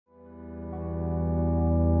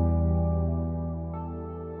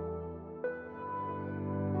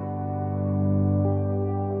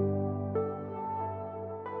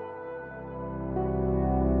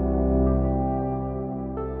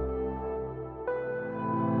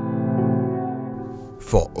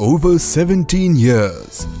For over 17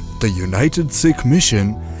 years, the United Sikh Mission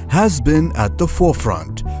has been at the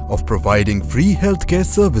forefront of providing free healthcare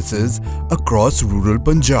services across rural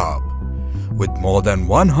Punjab, with more than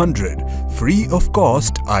 100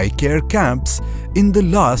 free-of-cost eye care camps in the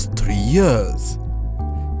last 3 years.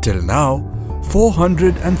 Till now,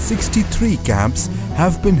 463 camps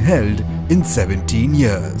have been held in 17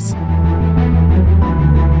 years.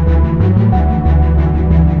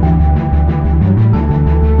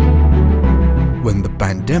 When the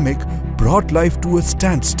pandemic brought life to a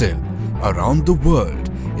standstill around the world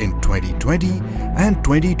in 2020 and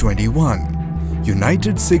 2021,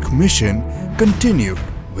 United Sikh Mission continued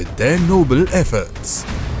with their noble efforts.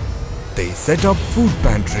 They set up food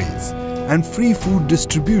pantries and free food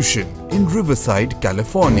distribution in Riverside,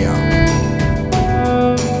 California.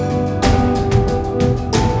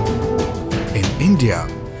 In India,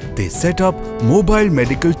 they set up mobile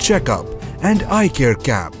medical checkup and eye care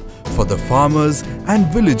camp for the farmers and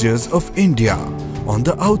villagers of India on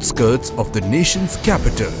the outskirts of the nation's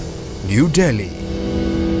capital, New Delhi.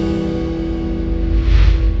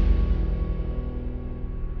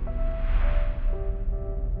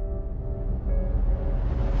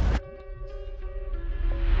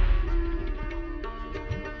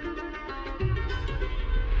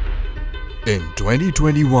 In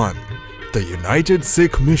 2021, the United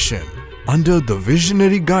Sikh Mission, under the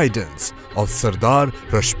visionary guidance of Sardar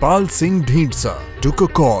Rashpal Singh Dhindsa, took a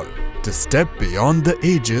call to step beyond the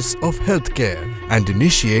aegis of healthcare and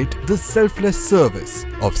initiate the selfless service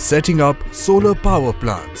of setting up solar power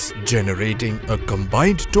plants generating a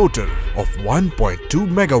combined total of 1.2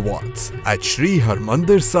 megawatts at Sri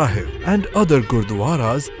Harmandir Sahib and other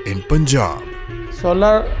Gurudwaras in Punjab.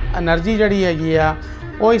 Solar energy जड़ी है या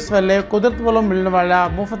वो इस वेले कुदरत वालों मिलने वाला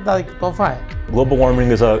मुफ्त दा एक तोहफा है. Global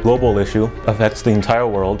warming is a global issue, affects the entire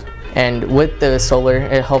world. And with the solar,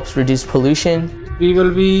 it helps reduce pollution. We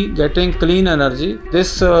will be getting clean energy.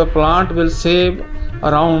 This plant will save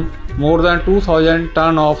around more than 2,000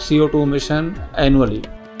 ton of CO2 emission annually.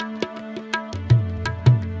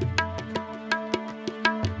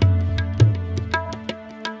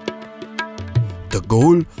 The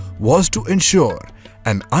goal was to ensure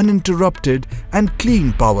an uninterrupted and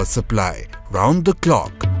clean power supply round the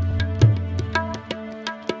clock.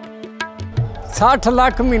 60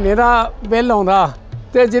 lakh ਮਹੀਨੇ ਦਾ bill ਆਉਂਦਾ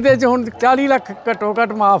ਤੇ ਜਿਹਦੇ ਚ ਹੁਣ 40 ਲੱਖ ਘੱਟੋ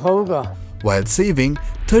ਘੱਟ ਮਾਫ ਹੋਊਗਾ. While saving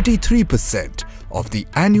 33% of the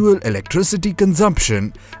annual electricity consumption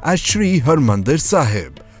at Sri Harmandir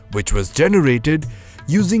Sahib, which was generated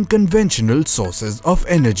using conventional sources of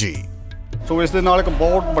energy. So ਇਸ ਦੇ ਨਾਲ ਇੱਕ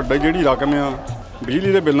ਬਹੁਤ ਵੱਡੀ ਜਿਹੜੀ ਰਕਮ ਆ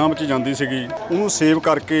ਬਿਜਲੀ ਦੇ ਬਿੱਲਾਂ ਵਿੱਚ ਜਾਂਦੀ ਸੀਗੀ ਉਹਨੂੰ ਸੇਵ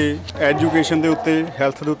ਕਰਕੇ ਐਜੂਕੇਸ਼ਨ ਦੇ ਉੱਤੇ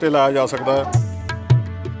ਹੈਲਥ ਦੇ ਉੱਤੇ ਲਾਇਆ ਜਾ ਸਕਦਾ ਹੈ.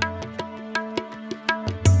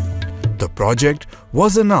 The project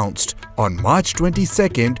was announced on March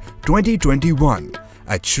 22, 2021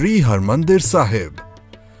 at Sri Harmandir Sahib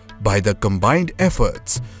by the combined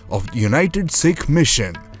efforts of the United Sikh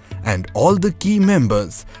Mission and all the key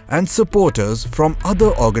members and supporters from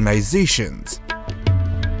other organizations.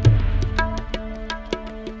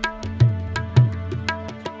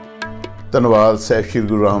 ਧੰਨਵਾਦ ਸਾਹਿਬ ਸ਼੍ਰੀ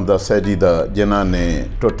ਗੁਰੂ ਰਾਮਦਾਸ ਸਾਹਿਬ ਜੀ ਦਾ ਜਿਨ੍ਹਾਂ ਨੇ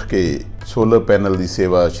ਟੁੱਟ ਕੇ ਸੋਲਰ ਪੈਨਲ ਦੀ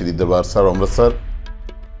ਸੇਵਾ ਸ਼੍ਰੀ ਦਰਬਾਰ ਸਾਹਿਬ ਅੰਮ੍ਰਿਤਸਰ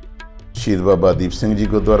ਸ਼ਹੀਦ ਬਾਬਾ ਦੀਪ ਸਿੰਘ ਜੀ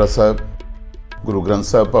ਗੁਰਦੁਆਰਾ ਸਾਹਿਬ ਗੁਰੂ ਗ੍ਰੰਥ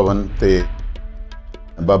ਸਾਹਿਬ ਭਵਨ ਤੇ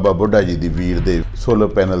ਬਾਬਾ ਬੁੱਢਾ ਜੀ ਦੀ ਵੀਰ ਦੇ solar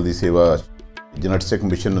panel ਦੀ ਸੇਵਾ ਯੂਨਾਈਟਿਡ ਸਿੱਖ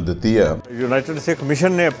ਮਿਸ਼ਨ ਨੂੰ ਦਿੱਤੀ ਆ. ਯੂਨਾਈਟਿਡ ਸਿੱਖ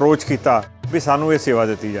ਮਿਸ਼ਨ ਨੇ ਅਪਰੋਚ ਕੀਤਾ ਵੀ ਸਾਨੂੰ ਇਹ ਸੇਵਾ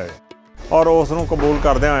ਦਿੱਤੀ ਜਾਵੇ ਔਰ ਉਸ ਨੂੰ ਕਬੂਲ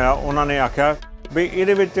ਕਰਦਿਆਂ ਹੋਇਆ ਉਹਨਾਂ ਨੇ ਆਖਿਆ ਵੀ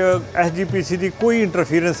ਇਹਦੇ ਵਿੱਚ SGPC ਦੀ ਕੋਈ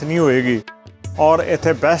ਇੰਟਰਫੀਰੈਂਸ ਨਹੀਂ ਹੋਏਗੀ ਔਰ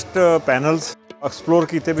ਇੱਥੇ ਬੈਸਟ ਪੈਨਲਸ ਐਕਸਪਲੋਰ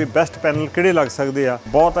ਕੀਤੇ ਵੀ ਬੈਸਟ ਪੈਨਲ ਕਿਹੜੇ ਲੱਗ ਸਕਦੇ ਆ.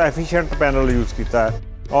 ਬਹੁਤ ਐਫੀਸ਼ੀਐਂਟ ਪੈਨਲ ਯੂਜ਼ ਕੀਤਾ ਹੈ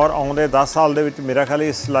ਔਰ ਆਉਂਦੇ 10 ਸਾਲ ਦੇ ਵਿੱਚ ਮੇਰਾ ਖਿਆਲ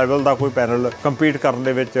ਇਸ ਲੈਵਲ ਦਾ ਕੋਈ ਪੈਨਲ ਕੰਪੀਟ ਕਰਨ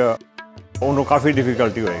ਦੇ ਵਿੱਚ ਉਹਨੂੰ ਕਾਫੀ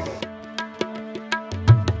ਡਿਫਿਕਲਟੀ ਹੋਏਗੀ.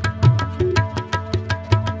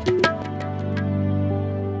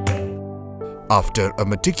 After a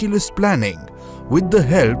meticulous planning, with the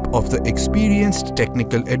help of the experienced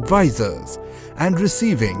technical advisors and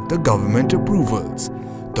receiving the government approvals,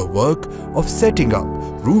 the work of setting up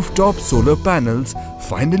rooftop solar panels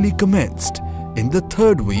finally commenced in the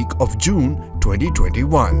 3rd week of June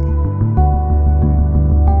 2021.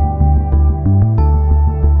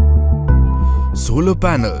 Solar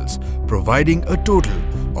panels providing a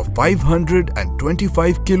total of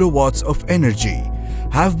 525 kilowatts of energy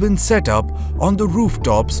have been set up on the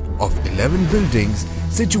rooftops of 11 buildings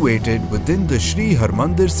situated within the Sri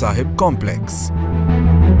Harmandir Sahib complex.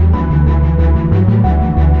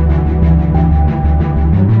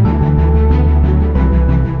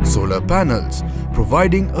 Solar panels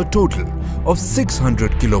providing a total of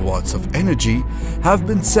 600 kilowatts of energy have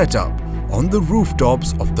been set up on the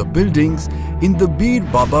rooftops of the buildings in the Bir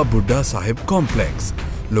Baba Budha Sahib complex,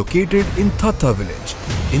 located in Thatha village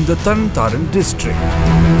in the Tarn district.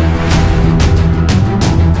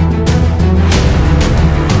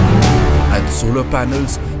 And solar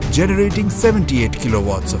panels generating 78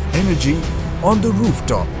 kilowatts of energy on the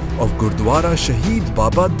rooftop of Gurudwara Shaheed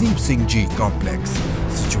Baba Deep Singh Ji complex,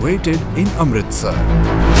 situated in Amritsar.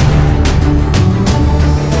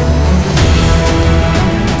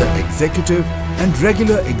 The Executive and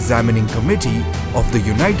Regular Examining Committee of the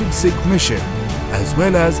United Sikh Mission, as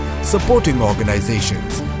well as supporting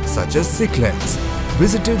organizations such as Sikhlens,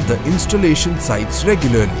 visited the installation sites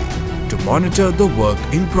regularly to monitor the work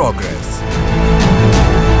in progress.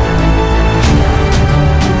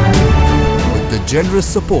 With the generous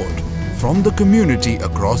support from the community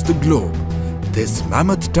across the globe, this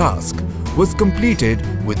mammoth task was completed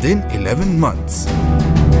within 11 months.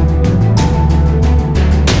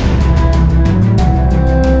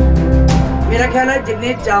 मेरा ख्याल है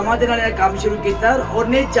जिन्ने चावां दे नाल काम शुरू कीता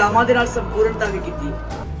उन्ने चावां दे नाल संपूर्णता भी कीती.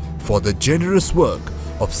 For the generous work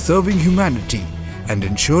of serving humanity and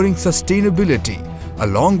ensuring sustainability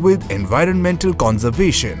along with environmental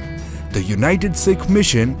conservation, the United Sikh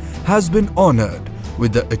Mission has been honored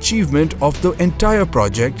with the achievement of the entire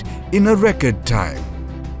project in a record time.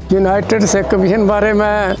 United Sikh Mission बारे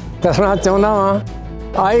मैं दसना चाहना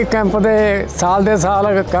हाँ आई camp दे साल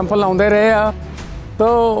camp लाउंदे रहे आ तो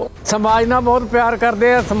समाज नाल बहुत प्यार करते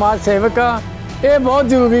हैं समाज सेवक आ ये बहुत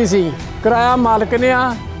जरूरी सी किराया मालक ने आ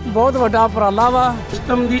बहुत वड्डा उपराला वा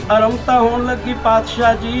सिस्टम दी आरंभता होण लगी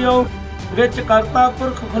पातशाह जी ओ विच करता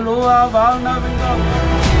पुरख खलोआ वाल ना विंगा.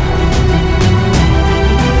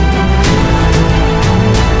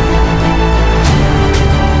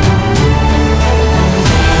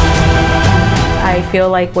 I feel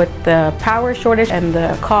like with the power shortage and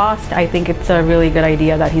the cost, I think it's a really good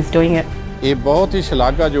idea that he's doing it. ਇਹ ਬਹੁਤ ਹੀ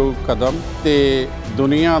ਸ਼ਲਾਘਾਯੋਗ ਕਦਮ ਤੇ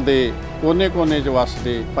ਦੁਨੀਆ ਦੇ ਕੋਨੇ-ਕੋਨੇ 'ਚ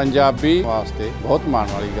ਵਸਦੇ ਪੰਜਾਬੀ ਵਾਸਤੇ ਬਹੁਤ ਮਾਣ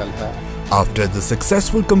ਵਾਲੀ ਗੱਲ ਹੈ. After the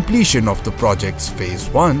successful completion of the project's phase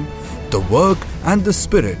 1, the work and the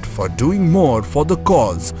spirit for doing more for the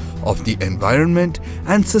cause of the environment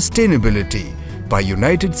and sustainability by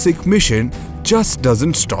United Sikh Mission just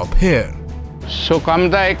doesn't stop here. ਸੋ ਕੰਮ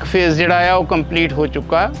ਦਾ ਇੱਕ phase ਜਿਹੜਾ ਆ ਉਹ complete ਹੋ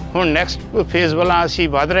ਚੁੱਕਾ. ਹੁਣ next phase ਵੱਲ ਅਸੀਂ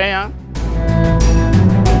ਵਧ ਰਹੇ ਹਾਂ.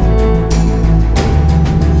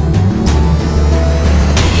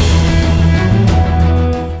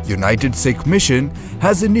 United Sikh Mission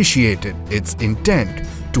has initiated its intent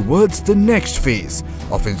towards the next phase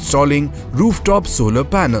of installing rooftop solar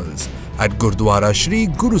panels at Gurudwara Shri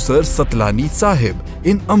Guru Sar Satlani Sahib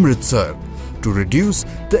in Amritsar to reduce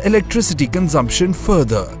the electricity consumption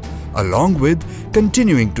further, along with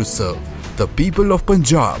continuing to serve the people of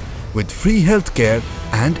Punjab with free healthcare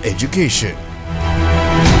and education.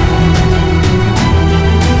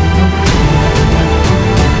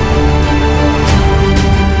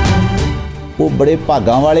 ਉਹ ਬੜੇ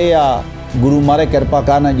ਭਾਗਾਂ ਵਾਲੇ ਆ ਗੁਰੂ ਮਹਾਰਾਜ ਕਿਰਪਾ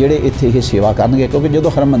ਕਰਨ ਜਿਹੜੇ ਇੱਥੇ ਇਹ ਸੇਵਾ ਕਰਨਗੇ ਕਿਉਂਕਿ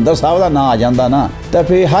ਜਦੋਂ ਹਰਮੰਦਰ ਸਾਹਿਬ ਦਾ ਨਾਂ ਆ ਜਾਂਦਾ ਨਾ ਤਾਂ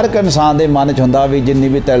ਫਿਰ ਹਰ ਇੱਕ ਇਨਸਾਨ ਦੇ ਮਨ 'ਚ ਹੁੰਦਾ ਵੀ ਜਿੰਨੀ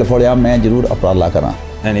ਵੀ ਤਿਲ ਫੁਲਿਆ ਮੈਂ ਜ਼ਰੂਰ ਉਪਰਾਲਾ ਕਰਾਂ.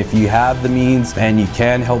 And if you have the means and you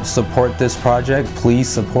can help support this project, please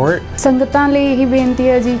support. ਸੰਗਤਾਂ ਲਈ ਇਹੀ ਬੇਨਤੀ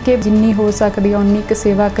ਹੈ ਜੀ ਕਿ ਜਿੰਨੀ ਹੋ ਸਕਦੀ ਹੈ ਉਨੀ ਕੁ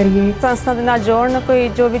ਸੇਵਾ ਕਰੀਏ. ਸੰਸਥਾ ਦੇ ਨਾਲ ਜੋੜਨ ਕੋਈ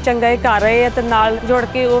ਜੋ ਵੀ ਚੰਗਾਈ ਕਰ ਰਹੇ ਆ ਤੇ ਨਾਲ ਜੋੜ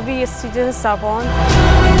ਕੇ ਉਹ ਵੀ ਇਸ ਚੀਜ਼ 'ਚ ਹਿੱਸਾ ਪਾਉਣ.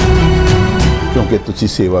 ਕਿਉਂਕਿ ਤੁਸੀਂ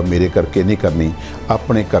ਸੇਵਾ ਮੇਰੇ ਕਰਕੇ ਨਹੀਂ ਕਰਨੀ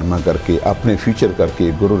ਆਪਣੇ ਕਰਮਾਂ ਕਰਕੇ ਆਪਣੇ ਫਿਊਚਰ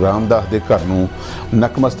ਕਰਕੇ ਗੁਰੂ ਰਾਮਦਾਸ ਦੇ ਘਰ ਨੂੰ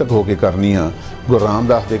ਨਕਮਸਤਕ ਹੋ ਕੇ ਕਰਨੀ ਆ. ਗੁਰੂ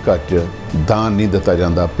ਰਾਮਦਾਸ ਦੇ ਘਰ 'ਚ ਦਾਨ ਨਹੀਂ ਦਿੱਤਾ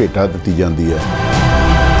ਜਾਂਦਾ ਭੇਟਾ ਦਿੱਤੀ ਜਾਂਦੀ ਹੈ.